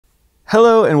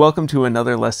Hello and welcome to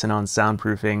another lesson on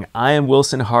soundproofing. I am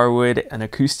Wilson Harwood, an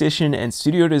acoustician and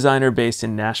studio designer based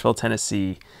in Nashville,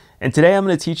 Tennessee. And today I'm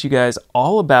going to teach you guys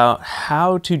all about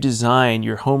how to design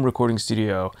your home recording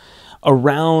studio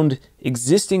around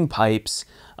existing pipes,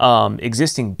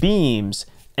 existing beams,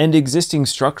 and existing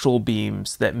structural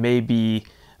beams that may be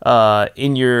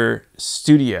in your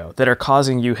studio that are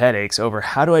causing you headaches over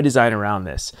how do I design around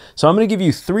this. So I'm going to give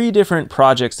you 3 different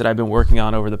projects that I've been working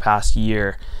on over the past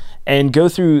year and go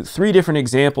through 3 different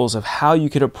examples of how you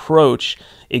could approach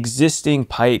existing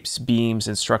pipes, beams,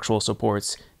 and structural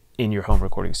supports in your home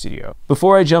recording studio.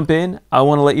 Before I jump in, I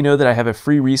want to let you know that I have a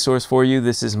free resource for you.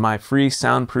 This is my free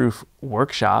Soundproof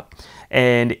workshop,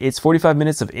 and it's 45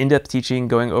 minutes of in-depth teaching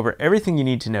going over everything you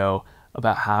need to know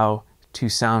about how to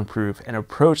soundproof and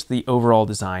approach the overall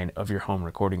design of your home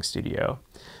recording studio.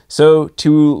 So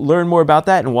to learn more about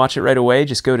that and watch it right away,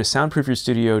 just go to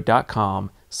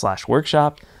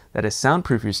soundproofyourstudio.com/workshop. That is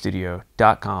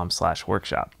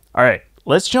soundproofyourstudio.com/workshop. All right,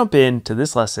 let's jump into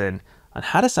this lesson on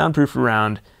how to soundproof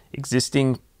around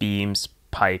existing beams,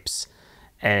 pipes,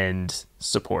 and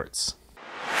supports.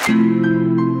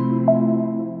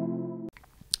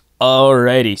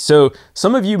 Alrighty, so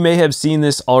some of you may have seen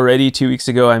this already. 2 weeks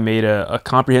ago, I made a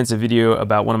comprehensive video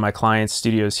about one of my clients'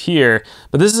 studios here,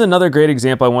 but this is another great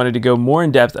example. I wanted to go more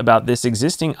in depth about this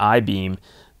existing I-beam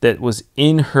that was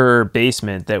in her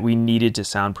basement that we needed to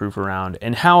soundproof around,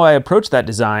 and how I approached that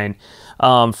design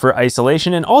for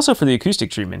isolation and also for the acoustic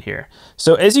treatment here.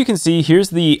 So as you can see, here's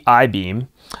the I-beam.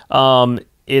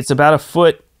 It's about 1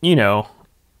 foot,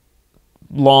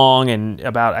 long and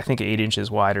about, I think, 8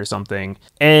 inches wide or something.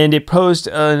 And it posed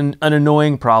an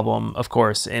annoying problem, of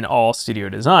course, in all studio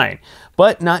design.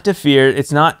 But not to fear,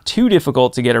 it's not too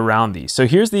difficult to get around these. So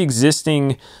here's the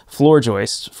existing floor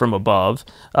joists from above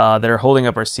that are holding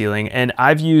up our ceiling. And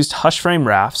I've used hush frame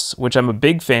rafts, which I'm a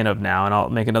big fan of now, and I'll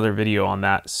make another video on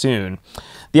that soon.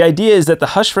 The idea is that the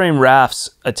hush frame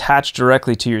rafts attach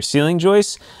directly to your ceiling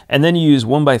joists, and then you use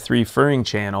 1x3 furring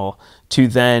channel to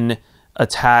then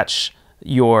attach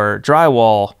your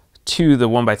drywall to the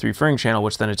 1x3 furring channel,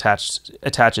 which then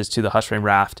attaches to the hush frame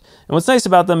raft. And what's nice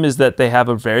about them is that they have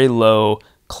a very low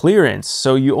clearance,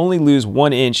 so you only lose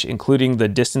 1 inch, including the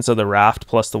distance of the raft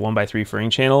plus the 1x3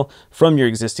 furring channel from your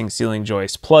existing ceiling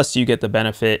joist. Plus you get the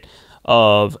benefit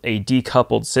of a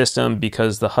decoupled system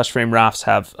because the hush frame rafts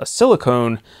have a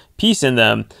silicone piece in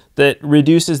them that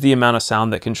reduces the amount of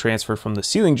sound that can transfer from the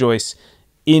ceiling joist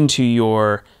into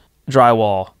your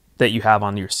drywall that you have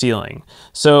on your ceiling.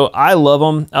 So I love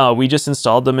them. We just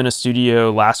installed them in a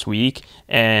studio last week,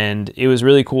 and it was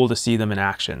really cool to see them in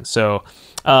action. So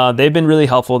they've been really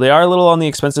helpful. They are a little on the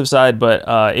expensive side, but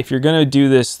if you're gonna do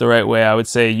this the right way, I would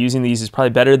say using these is probably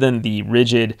better than the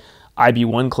rigid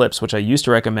IB1 clips, which I used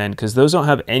to recommend, because those don't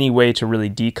have any way to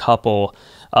really decouple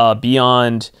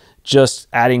beyond just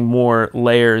adding more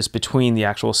layers between the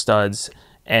actual studs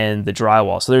and the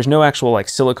drywall. So there's no actual like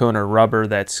silicone or rubber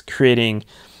that's creating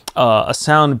a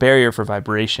sound barrier for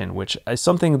vibration, which is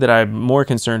something that I'm more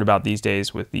concerned about these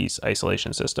days with these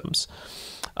isolation systems.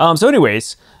 So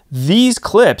anyways, these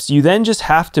clips, you then just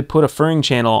have to put a furring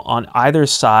channel on either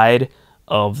side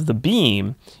of the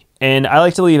beam. And I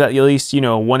like to leave at least,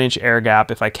 1 inch air gap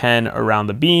if I can around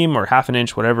the beam, or 1/2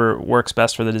 inch, whatever works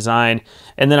best for the design.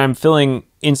 And then I'm filling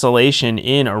insulation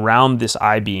in around this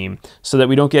I-beam so that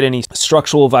we don't get any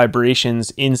structural vibrations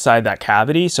inside that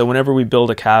cavity. So whenever we build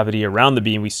a cavity around the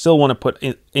beam, we still want to put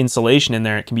insulation in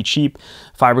there. It can be cheap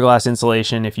fiberglass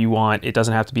insulation if you want. It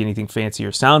doesn't have to be anything fancy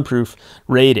or soundproof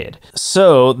rated.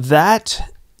 So that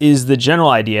is the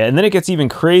general idea. And then it gets even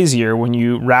crazier when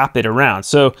you wrap it around.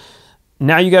 So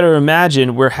now you got to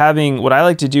imagine we're having, what I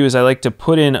like to do is I like to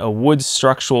put in a wood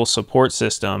structural support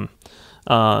system.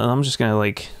 And I'm just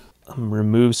going to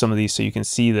remove some of these so you can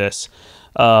see this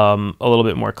a little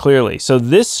bit more clearly. So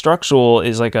this structural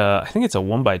is like I think it's a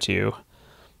 1x2.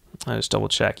 I just double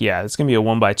check. Yeah, it's going to be a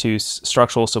 1x2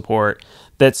 structural support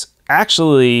that's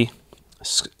actually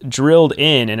drilled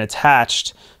in and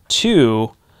attached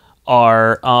to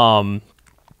our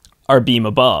beam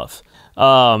above.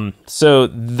 So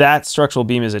that structural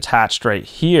beam is attached right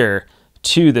here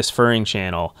to this furring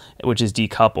channel, which is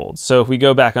decoupled. So if we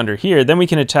go back under here, then we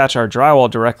can attach our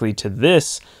drywall directly to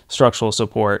this structural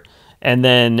support, and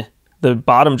then the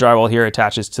bottom drywall here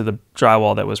attaches to the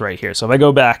drywall that was right here. So if I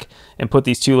go back and put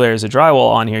these 2 layers of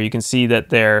drywall on here, you can see that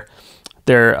they're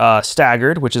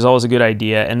staggered, which is always a good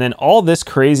idea. And then all this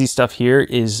crazy stuff here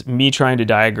is me trying to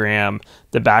diagram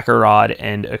the backer rod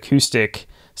and acoustic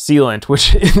sealant,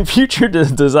 which in future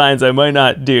designs I might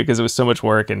not do because it was so much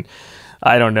work, and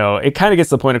I don't know, it kind of gets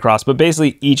the point across. But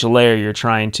basically each layer you're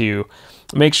trying to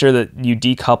make sure that you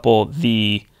decouple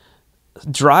the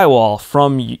drywall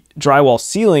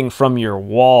ceiling from your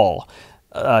wall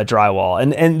drywall.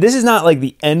 And this is not like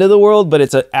the end of the world, but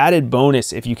it's an added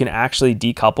bonus if you can actually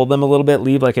decouple them a little bit,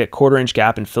 leave like a 1/4 inch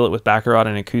gap and fill it with backer rod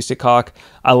and acoustic caulk.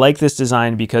 I like this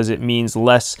design because it means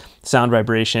less sound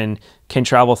vibration can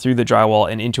travel through the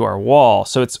drywall and into our wall.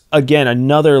 So it's, again,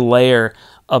 another layer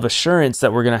of assurance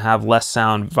that we're going to have less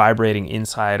sound vibrating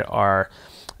inside our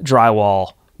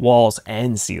drywall walls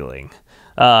and ceiling.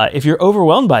 If you're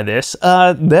overwhelmed by this,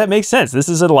 that makes sense. This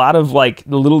is a lot of like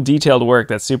the little detailed work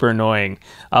that's super annoying.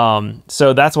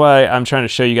 So that's why I'm trying to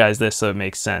show you guys this so it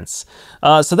makes sense.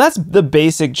 So that's the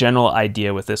basic general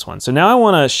idea with this one. So now I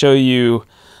want to show you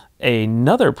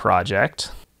another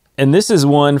project. And this is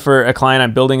one for a client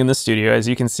I'm building in the studio. As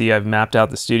you can see, I've mapped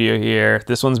out the studio here.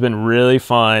 This one's been really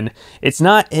fun. It's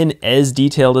not in as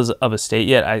detailed of a state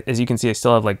yet. As you can see, I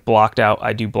still have like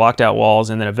I do blocked out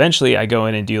walls, and then eventually I go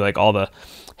in and do like all the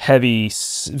heavy,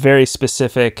 very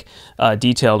specific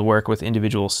detailed work with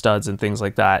individual studs and things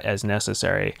like that as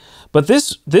necessary. But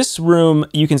this room,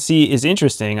 you can see, is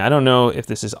interesting. I don't know if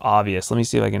this is obvious. Let me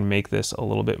see if I can make this a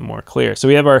little bit more clear. So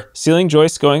we have our ceiling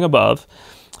joists going above,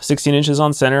 16 inches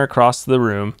on center across the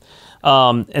room.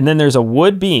 And then there's a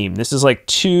wood beam. This is like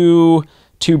two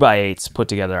 2x8s put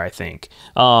together, I think.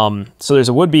 So there's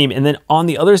a wood beam, and then on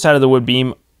the other side of the wood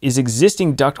beam is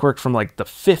existing ductwork from like the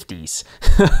 50s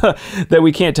that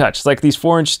we can't touch. It's like these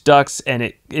 4-inch ducts, and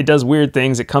it does weird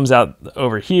things. It comes out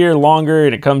over here longer,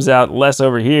 and it comes out less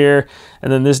over here.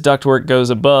 And then this ductwork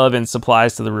goes above and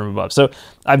supplies to the room above. So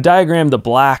I've diagrammed the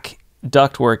black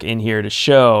ductwork in here to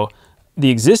show the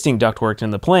existing ductwork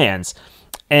in the plans.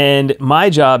 And my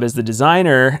job as the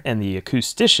designer and the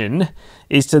acoustician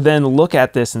is to then look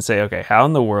at this and say, okay, how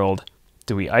in the world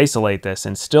do we isolate this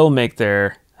and still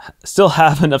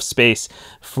have enough space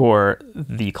for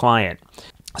the client?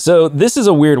 So this is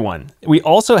a weird one. We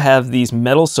also have these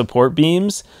metal support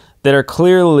beams that are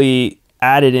clearly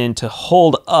added in to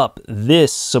hold up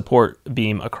this support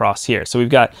beam across here. So we've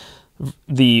got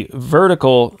the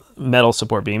vertical metal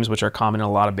support beams, which are common in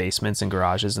a lot of basements and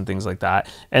garages and things like that.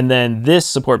 And then this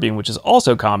support beam, which is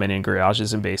also common in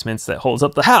garages and basements, that holds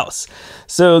up the house.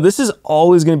 So this is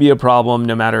always going to be a problem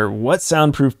no matter what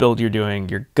soundproof build you're doing.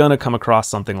 You're going to come across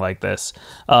something like this,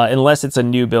 unless it's a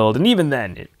new build. And even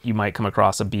then, you might come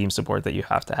across a beam support that you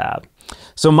have to have.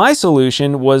 So my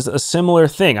solution was a similar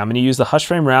thing. I'm going to use the hush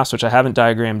frame rafts, which I haven't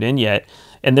diagrammed in yet,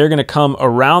 and they're going to come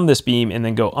around this beam and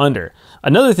then go under.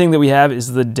 Another thing that we have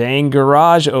is the dang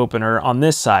garage opener on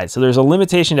this side. So there's a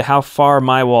limitation to how far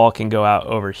my wall can go out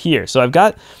over here. So I've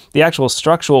got the actual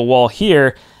structural wall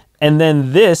here, and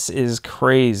then this is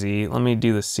crazy. Let me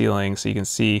do the ceiling so you can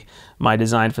see my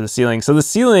design for the ceiling. So the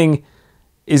ceiling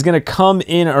is going to come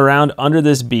in around under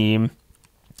this beam,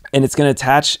 and it's going to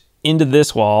attach into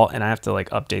this wall, and I have to like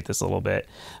update this a little bit.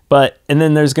 And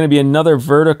then there's going to be another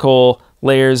vertical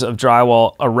layers of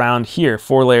drywall around here,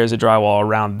 4 layers of drywall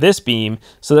around this beam,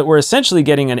 so that we're essentially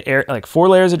getting an air, like 4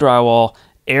 layers of drywall,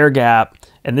 air gap,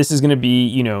 and this is going to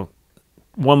be,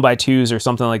 1x2s or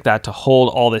something like that to hold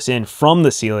all this in from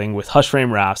the ceiling with hush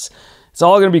frame rafts. It's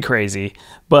all going to be crazy,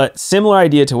 but similar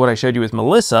idea to what I showed you with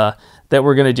Melissa that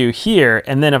we're going to do here.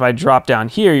 And then if I drop down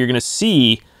here, you're going to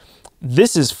see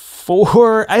this is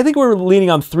 4, I think we're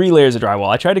leaning on 3 layers of drywall.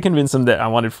 I tried to convince them that I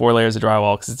wanted 4 layers of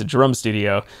drywall because it's a drum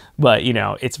studio, but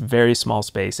it's very small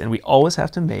space, and we always have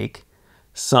to make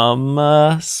some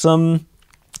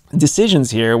decisions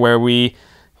here where we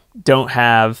don't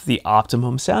have the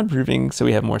optimum soundproofing, so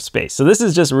we have more space. So this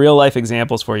is just real life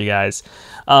examples for you guys.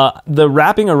 The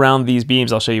wrapping around these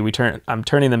beams, I'll show you. I'm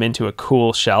turning them into a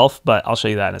cool shelf, but I'll show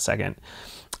you that in a second.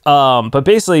 But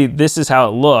basically, this is how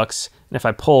it looks. And if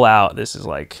I pull out, this is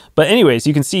like, but anyways,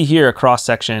 you can see here a cross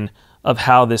section of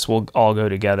how this will all go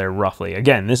together roughly.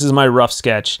 Again, this is my rough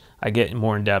sketch. I get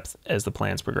more in depth as the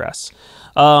plans progress.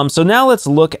 So now let's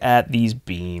look at these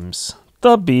beams,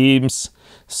 the beams.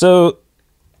 So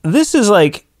this is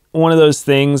like one of those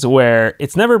things where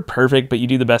it's never perfect, but you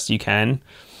do the best you can.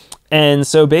 And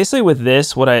so basically with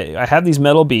this, I have these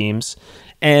metal beams,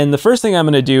 and the first thing I'm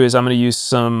going to do is I'm going to use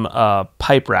some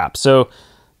pipe wrap. So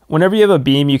whenever you have a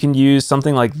beam, you can use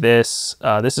something like this.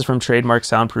 This is from Trademark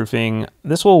Soundproofing.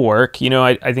 This will work.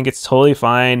 I think it's totally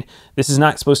fine. This is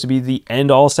not supposed to be the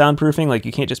end-all soundproofing. Like,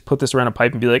 you can't just put this around a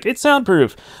pipe and be like, it's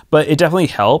soundproof. But it definitely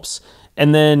helps.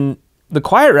 And then the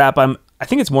quiet wrap, I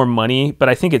think it's more money, but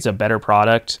I think it's a better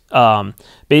product.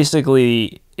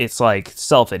 Basically, it's like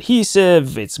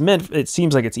self-adhesive. It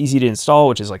seems like it's easy to install,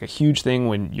 which is like a huge thing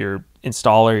when your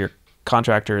installer, your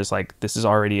contractor is like, this is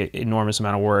already an enormous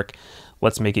amount of work.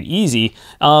 let's make it easy.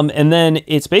 And then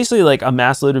it's basically like a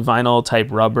mass loaded vinyl type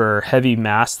rubber heavy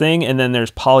mass thing. And then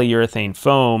there's polyurethane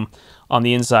foam on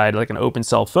the inside, like an open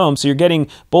cell foam. So you're getting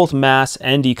both mass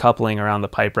and decoupling around the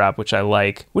pipe wrap, which I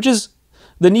like, which is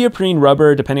the neoprene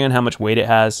rubber, depending on how much weight it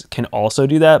has, can also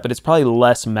do that, but it's probably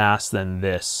less mass than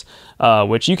this,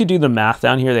 which you could do the math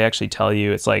down here. They actually tell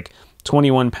you it's like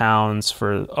 21 pounds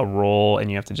for a roll, and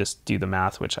you have to just do the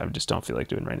math, which I just don't feel like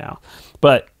doing right now.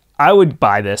 But I would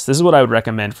buy this. This is what I would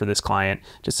recommend for this client.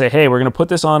 Just say, hey, we're gonna put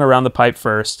this on around the pipe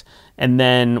first, and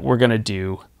then we're gonna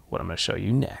do what I'm gonna show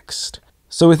you next.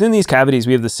 So within these cavities,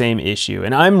 we have the same issue,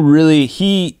 and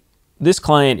this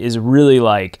client is really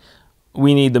like,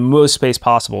 we need the most space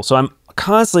possible. So I'm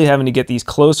constantly having to get these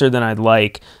closer than I'd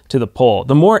like to the pole.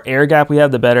 The more air gap we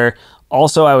have, the better.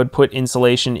 Also, I would put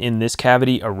insulation in this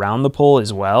cavity around the pole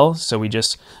as well. So we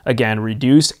just, again,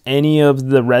 reduce any of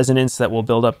the resonance that will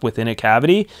build up within a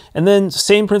cavity. And then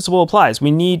same principle applies. We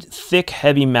need thick,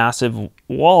 heavy, massive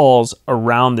walls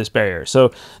around this barrier.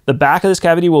 So the back of this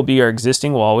cavity will be our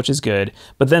existing wall, which is good.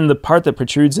 But then the part that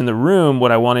protrudes in the room,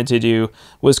 what I wanted to do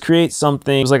was create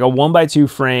something, it was like a 1x2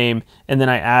 frame. And then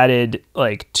I added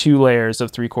like 2 layers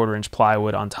of 3/4 inch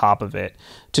plywood on top of it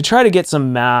to try to get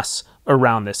some mass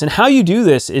around this. And how you do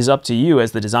this is up to you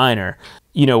as the designer.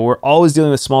 You know, we're always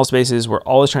dealing with small spaces. We're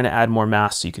always trying to add more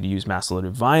mass. So you could use mass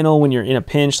loaded vinyl when you're in a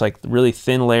pinch, like really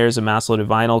thin layers of mass loaded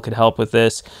vinyl could help with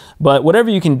this. But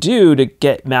whatever you can do to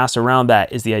get mass around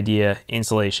that is the idea,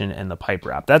 insulation and the pipe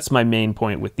wrap. That's my main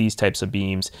point with these types of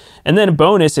beams. And then a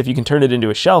bonus, if you can turn it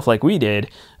into a shelf like we did,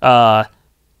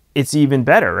 it's even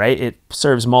better, right? It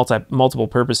serves multiple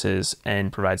purposes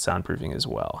and provides soundproofing as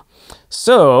well.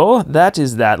 So that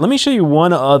is that. Let me show you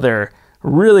one other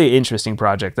really interesting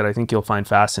project that I think you'll find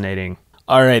fascinating.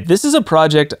 All right, this is a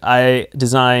project I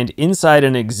designed inside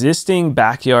an existing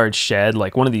backyard shed,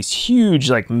 like one of these huge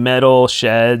like metal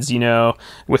sheds, you know,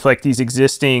 with like these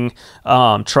existing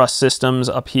truss systems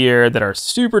up here that are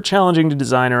super challenging to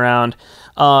design around.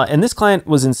 And this client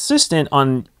was insistent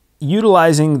on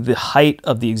utilizing the height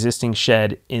of the existing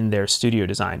shed in their studio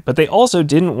design, but they also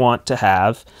didn't want to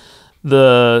have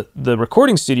the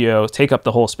recording studio take up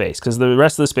the whole space because the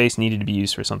rest of the space needed to be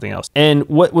used for something else. And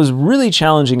what was really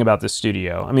challenging about this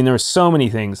studio, I mean, there were so many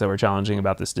things that were challenging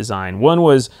about this design. One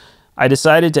was I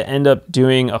decided to end up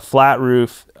doing a flat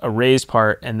roof, a raised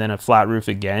part, and then a flat roof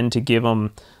again to give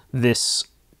them this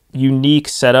unique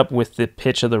setup with the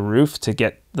pitch of the roof to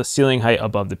get the ceiling height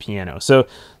above the piano. So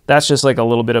that's just like a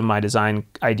little bit of my design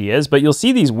ideas, but you'll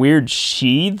see these weird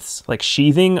sheaths, like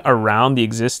sheathing around the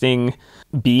existing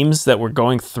beams that were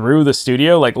going through the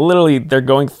studio. Like literally they're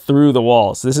going through the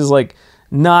walls. This is like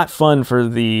not fun for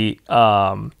the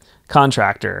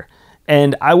contractor.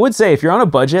 And I would say if you're on a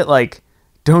budget, like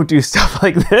don't do stuff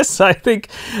like this. I think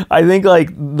like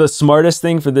the smartest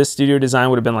thing for this studio design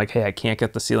would have been like, hey, I can't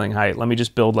get the ceiling height. Let me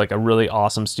just build like a really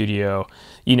awesome studio,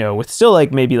 you know, with still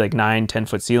like maybe like 9-10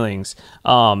 foot ceilings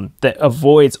that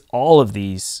avoids all of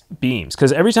these beams.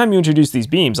 Because every time you introduce these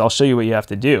beams, I'll show you what you have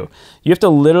to do. You have to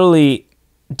literally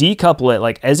decouple it.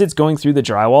 Like as it's going through the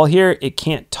drywall here, it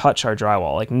can't touch our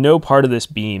drywall. Like no part of this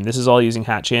beam, this is all using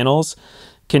hat channels,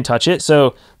 can touch it.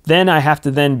 So then I have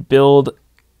to then build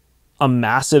a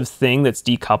massive thing that's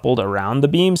decoupled around the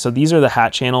beam. So these are the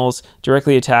hat channels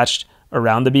directly attached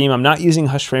around the beam. I'm not using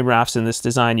hush frame rafts in this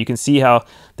design. You can see how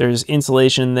there's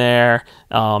insulation there,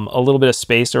 a little bit of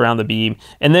space around the beam.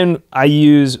 And then I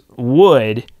use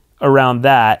wood around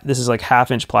that. This is like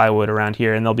 1/2 inch plywood around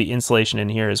here, and there'll be insulation in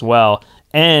here as well.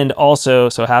 And also,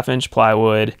 so 1/2 inch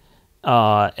plywood,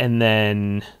 and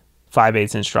then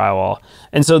 5/8 inch drywall.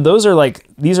 And so those are like,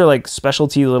 these are like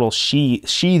specialty little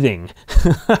sheathing.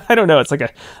 I don't know, it's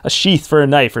like a sheath for a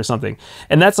knife or something.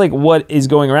 And that's like what is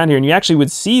going around here. And you actually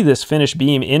would see this finished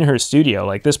beam in her studio.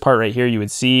 Like this part right here, you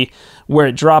would see where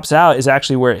it drops out is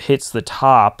actually where it hits the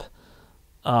top.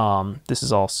 This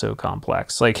is all so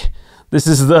complex. Like this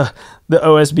is the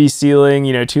OSB ceiling,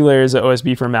 you know, 2 layers of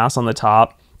OSB for mass on the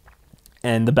top,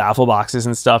 and the baffle boxes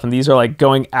and stuff. And these are like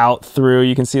going out through,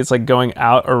 you can see it's like going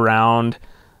out around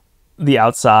the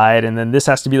outside. And then this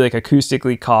has to be like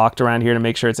acoustically caulked around here to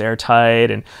make sure it's airtight.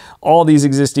 And all these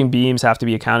existing beams have to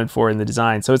be accounted for in the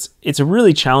design. So it's a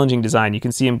really challenging design. You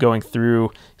can see them going through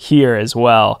here as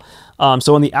well.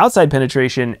 So on the outside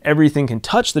penetration, everything can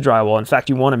touch the drywall. In fact,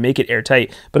 you want to make it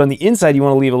airtight, but on the inside, you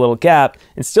want to leave a little gap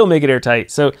and still make it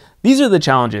airtight. So these are the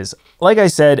challenges. Like I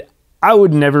said, I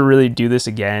would never really do this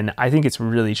again. I think it's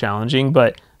really challenging,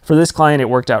 but for this client, it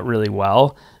worked out really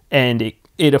well. And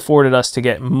it afforded us to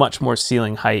get much more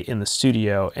ceiling height in the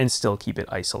studio and still keep it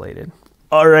isolated.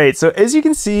 All right, so as you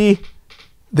can see,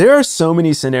 there are so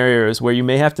many scenarios where you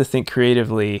may have to think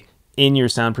creatively in your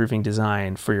soundproofing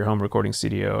design for your home recording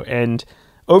studio. And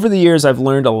over the years, I've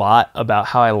learned a lot about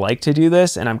how I like to do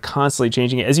this, and I'm constantly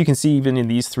changing it. As you can see, even in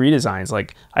these 3 designs,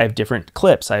 like I have different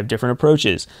clips, I have different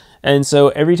approaches. And so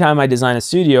every time I design a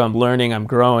studio, I'm learning, I'm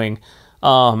growing.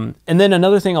 And then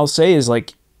another thing I'll say is,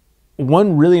 like,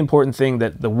 one really important thing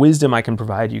that the wisdom I can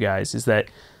provide you guys is that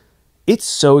it's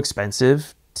so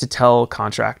expensive to tell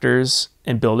contractors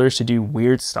and builders to do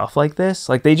weird stuff like this.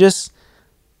 Like,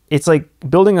 it's like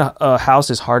building a house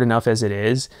is hard enough as it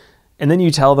is. And then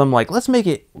you tell them, like, let's make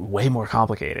it way more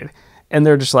complicated. And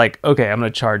they're just like, okay, I'm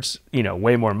going to charge,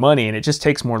 way more money. And it just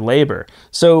takes more labor.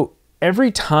 So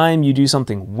every time you do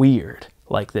something weird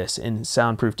like this in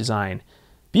soundproof design,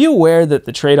 be aware that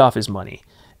the trade-off is money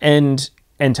and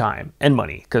time and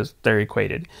money, because they're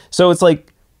equated. So it's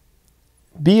like,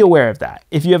 be aware of that.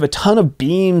 If you have a ton of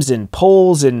beams and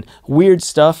poles and weird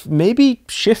stuff, maybe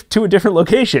shift to a different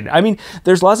location. I mean,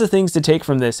 there's lots of things to take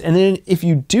from this. And then if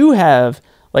you do have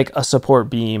like a support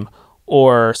beam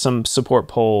or some support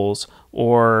poles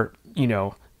or,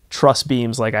 truss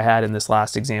beams like I had in this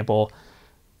last example,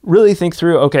 really think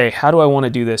through, okay, how do I want to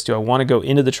do this? Do I want to go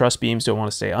into the truss beams? Do I want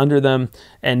to stay under them?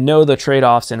 And know the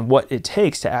trade-offs and what it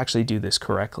takes to actually do this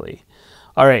correctly.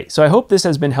 All right, so I hope this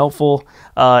has been helpful.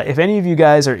 If any of you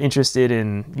guys are interested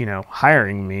in,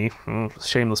 hiring me,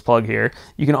 shameless plug here,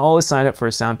 you can always sign up for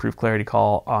a Soundproof Clarity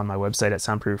Call on my website at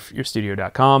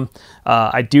soundproofyourstudio.com.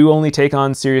 I do only take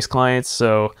on serious clients,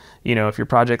 so, if your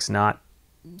project's not,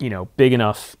 big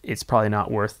enough, it's probably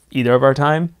not worth either of our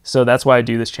time. So that's why I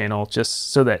do this channel,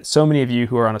 just so that so many of you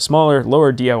who are on a smaller,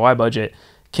 lower DIY budget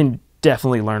can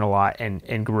definitely learn a lot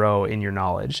and grow in your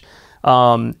knowledge.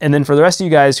 And then for the rest of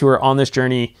you guys who are on this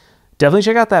journey, definitely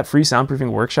check out that free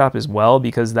soundproofing workshop as well,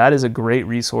 because that is a great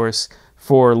resource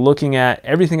for looking at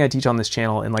everything I teach on this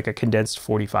channel in like a condensed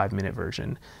 45-minute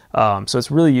version. So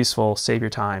it's really useful, save your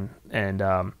time, and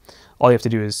all you have to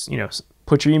do is,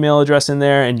 put your email address in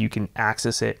there and you can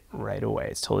access it right away.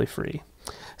 It's totally free.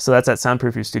 So that's at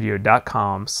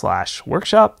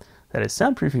soundproofyourstudio.com/workshop. That is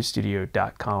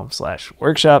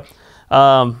soundproofyourstudio.com/workshop.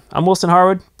 I'm Wilson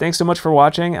Harwood. Thanks so much for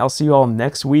watching. I'll see you all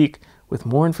next week with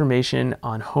more information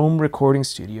on home recording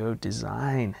studio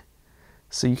design,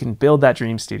 so you can build that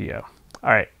dream studio.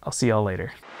 All right, I'll see y'all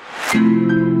later.